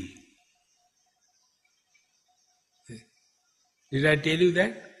you feel? Did I tell you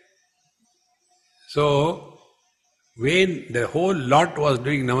that? So, when the whole lot was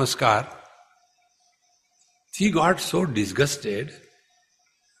doing namaskar, she got so disgusted.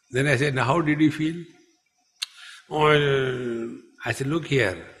 Then I said, now how did you feel? Oh, I said, look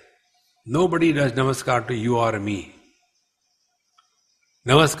here, nobody does namaskar to you or me.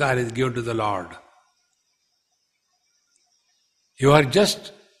 Namaskar is given to the Lord. You are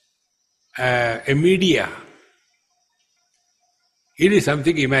just a media. It is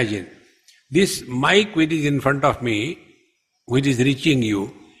something, imagine. This mic which is in front of me, which is reaching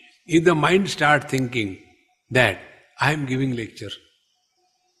you, if the mind starts thinking that I am giving lecture,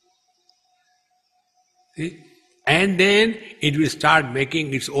 see? And then it will start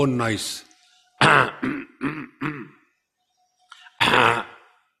making its own noise.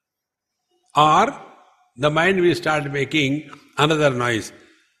 Or the mind will start making another noise.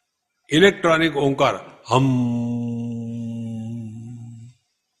 Electronic onkar. Hum.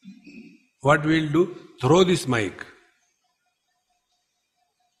 What we'll do? Throw this mic.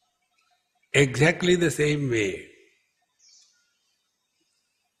 Exactly the same way.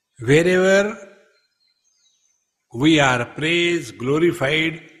 Wherever we are praised,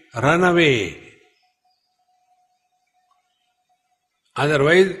 glorified, run away.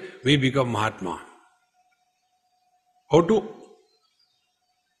 Otherwise, we become Mahatma. How to?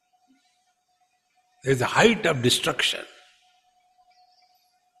 There is a height of destruction.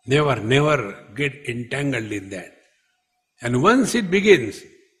 Never, never get entangled in that. And once it begins,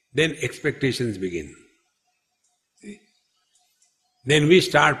 then expectations begin. See? Then we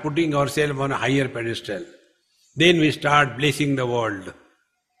start putting ourselves on a higher pedestal. Then we start blessing the world.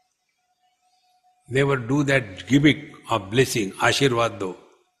 Never do that gimmick of blessing, Ashirvado.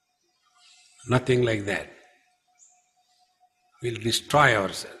 Nothing like that. We'll destroy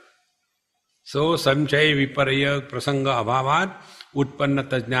ourselves. So, samchaya viparaya prasanga abhavat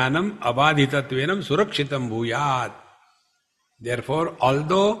utpannata jnanam abadhitatvenam surakshitam bhuyat. Therefore,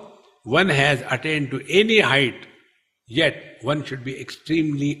 although one has attained to any height, yet one should be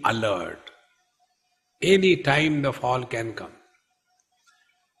extremely alert. Any time the fall can come.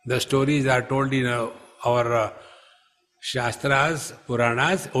 The stories are told in our Shastras,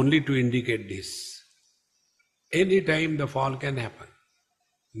 Puranas, only to indicate this. Any time the fall can happen.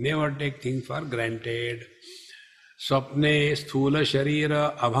 Never take things for granted. Swapne sthula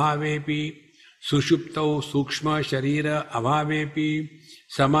sharira abhavepi sushuptau sukshma sharira abhavepi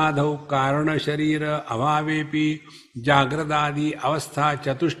samadhau karana sharira abhavepi jagradadi avastha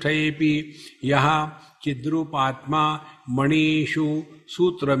chatushtayepi yaha chidrupatma manishu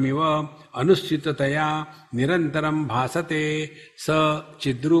sutramiva anushchitataya nirantaram bhasate sa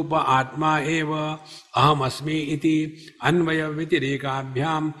chidrupa atma eva aham asmi iti anvaya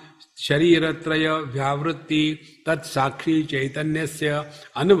vitirekabhyam shariratraya vyavritti tat sakshi chaitanyasya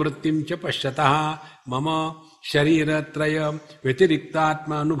anuvrittim cha pashyatah mama shariratraya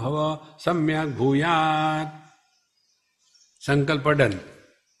vitiriktatma anubhava samyak bhuyat. Sankalpa done.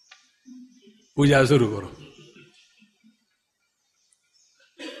 Puja shuru karo.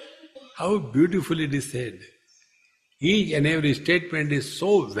 How beautifully it is said. Each and every statement is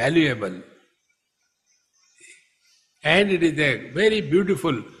so valuable. And it is a very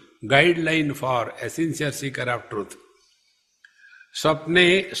beautiful guideline for a sincere seeker of truth.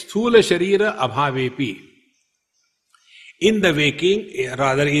 Swapne sthula sharira abhavepi. In the waking,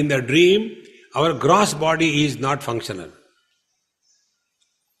 rather in the dream, our gross body is not functional.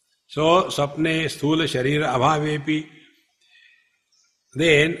 So, swapne sthula sharira abhavepi.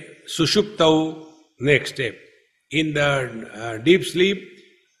 Then, sushuptau, next step. In the deep sleep,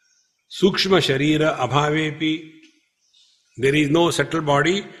 sukshma sharira abhavepi. There is no subtle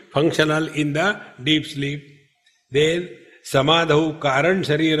body functional in the deep sleep. Then, samadhau karan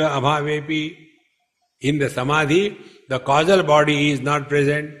sharira abhavepi. In the samadhi, the causal body is not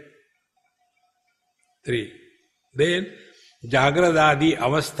present. 3. Then, jagradadi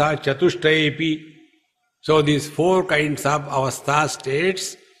avastha chatushtayepi. So these 4 kinds of avastha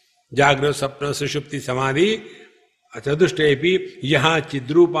states, jagra, sapna, sushupti, samadhi, chatushtayepi, yaha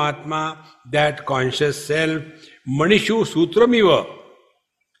chidrupatma, that conscious self, manishu sutramiva,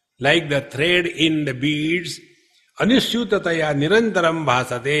 like the thread in the beads, anishyutataya nirantaram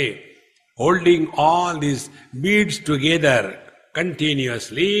bhasate, holding all these beads together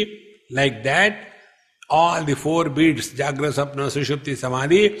continuously, like that, all the 4 beads, Jagra, Sapna, Sushupti,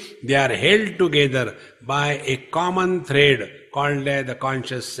 Samadhi, they are held together by a common thread called the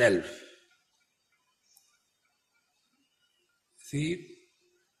conscious self. See,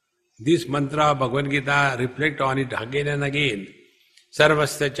 this mantra of Bhagavad Gita, reflect on it again and again.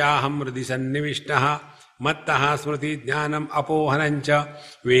 Sarvasya chaham hridi sannivishtaha mattaha smriti jnanam apohanancha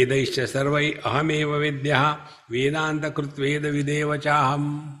vedaisya sarvai ahameva vidyaha vedanta krut veda videva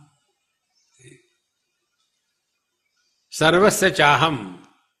chaham. Sarvasya chaham.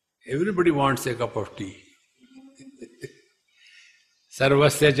 Everybody wants a cup of tea.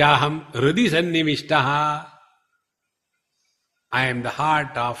 Sarvasya chaham hridi sannivishtaha. I am the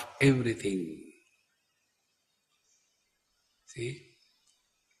heart of everything. See?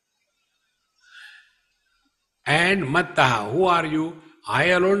 And mattaha, who are you? I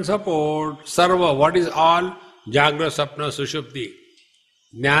alone support. Sarva, what is all? Jagra, Sapna, Sushupti.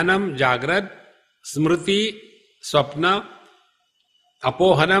 Jnanam, Jagrat, Smriti, Swapna,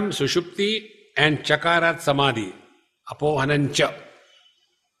 Apohanam, Sushupti, and Chakarat, Samadhi. Apohanancha.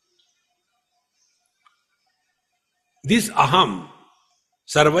 This aham,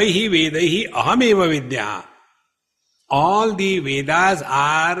 sarvaihi vedaihi ahameva vidya. All the Vedas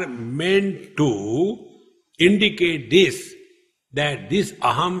are meant to indicate this, that this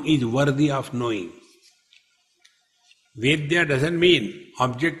aham is worthy of knowing. Vedya doesn't mean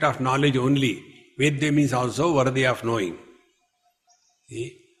object of knowledge only. Vedya means also worthy of knowing.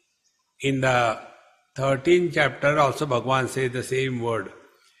 See? In the 13th chapter also Bhagavan says the same word.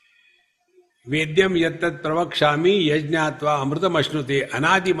 Vedyam yattat pravakshami yajñatva amritam ashnute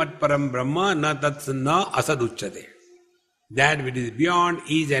anadimat param brahma na tats na asad uchyate. That which is beyond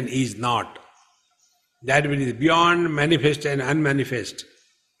is and is not. That which is beyond manifest and unmanifest.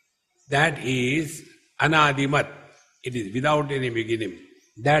 That is anadimat. It is without any beginning.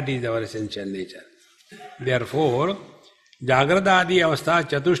 That is our essential nature. Therefore, Jagradadi avastha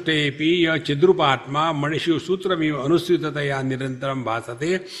chatushtayepi ya chidrupatma manishu sutramiv anusritataya nirantaram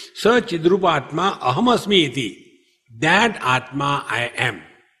bhasate sa chidrupatma ahamasmi iti. That Atma I am.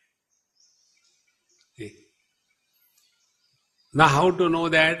 See? Now how to know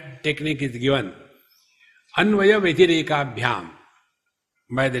that? Technique is given. Anvaya Vyatireka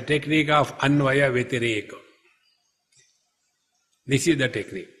by the technique of Anvaya Vyatireka. This is the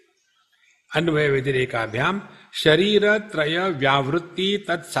technique. Anvaya Vyatireka Sharira Traya Vyavrutti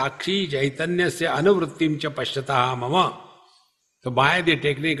Tat Sakshi Chaitanya Se Anuvrittim Cha Pashyataha Mama. So by the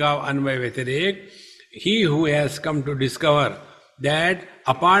technique of Anvaya Vyatireka, he who has come to discover that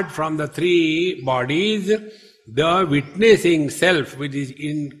apart from the three bodies, the witnessing self which is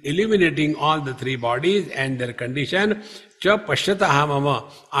illuminating all the three bodies and their condition, cha pashyataha mama,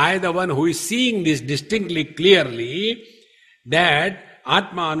 I the one who is seeing this distinctly clearly, that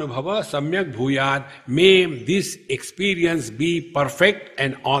Atma Anubhava Samyak Bhuyat, may this experience be perfect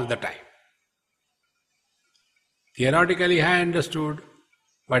and all the time. Theoretically I understood,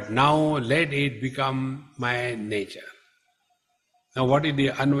 but now let it become my nature. Now what is the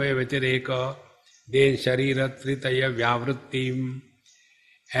Anvaya Vyatireka? Then Sharira Tritaya Vyavrittim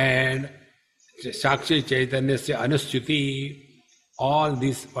and Sakshi Chaitanya Se Anusyuti. All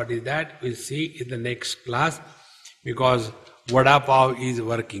this, what is that? We'll see in the next class, because Vada Pav is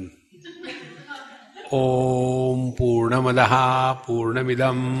working. Om Purnamadaha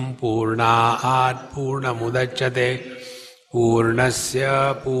Purnamidam Purnaat Purnamudachyate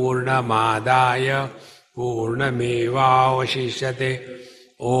Purnasya Purnamadaya Purnamevavashishyate.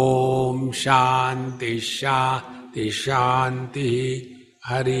 Om Shanti Shanti Shanti.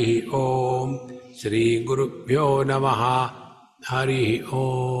 Hari Om. Shri Gurubhyo Namaha. Hari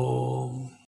Om.